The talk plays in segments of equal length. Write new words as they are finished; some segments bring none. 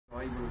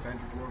have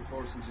entered the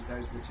workforce in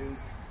 2002.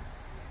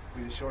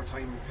 We had a short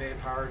time of pay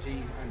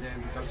parity, and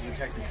then because of the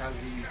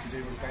technicality to do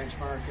with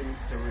benchmarking,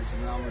 there was an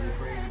anomaly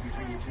created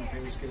between the two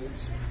pay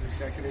scales. The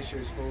second issue,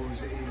 I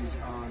suppose, is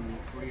on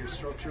career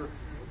structure.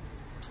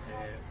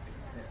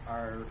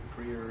 Our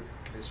career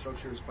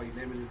structure is quite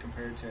limited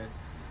compared to,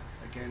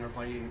 again, our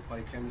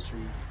biochemistry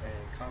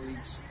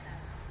colleagues.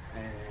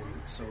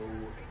 So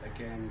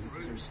again,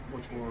 there's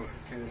much more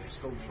kind of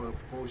scope for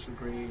promotional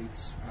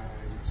grades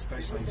and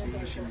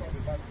specialisation.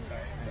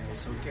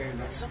 So again,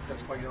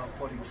 that's quite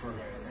off-putting for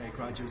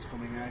graduates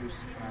coming out.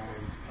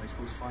 And I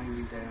suppose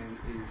finally then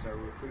is our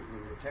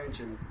recruitment and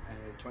retention.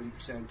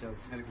 20%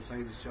 of medical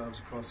scientist jobs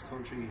across the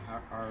country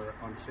are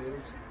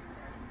unfilled,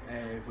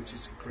 which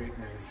is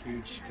creating a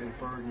huge kind of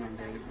burden on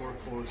the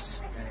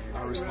workforce.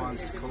 Our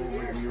response to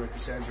COVID, we were at the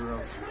centre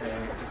of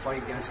the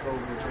fight against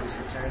COVID in terms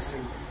of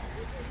testing.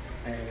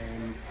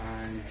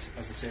 And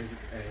as I said,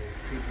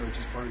 people are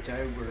just burnt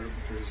out.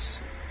 There's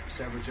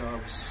several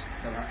jobs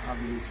that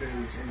haven't been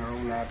filled in our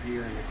own lab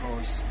here and of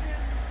course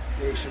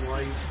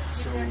nationwide.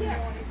 So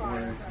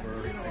we're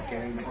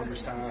again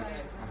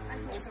understaffed,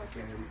 and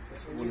again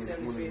one of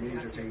the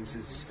major things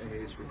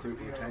is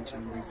recruitment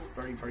retention.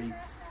 We've very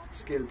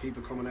skilled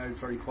people coming out,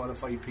 very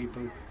qualified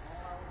people,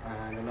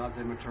 and a lot of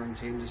them return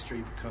to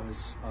industry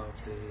because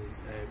of the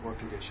work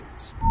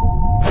conditions.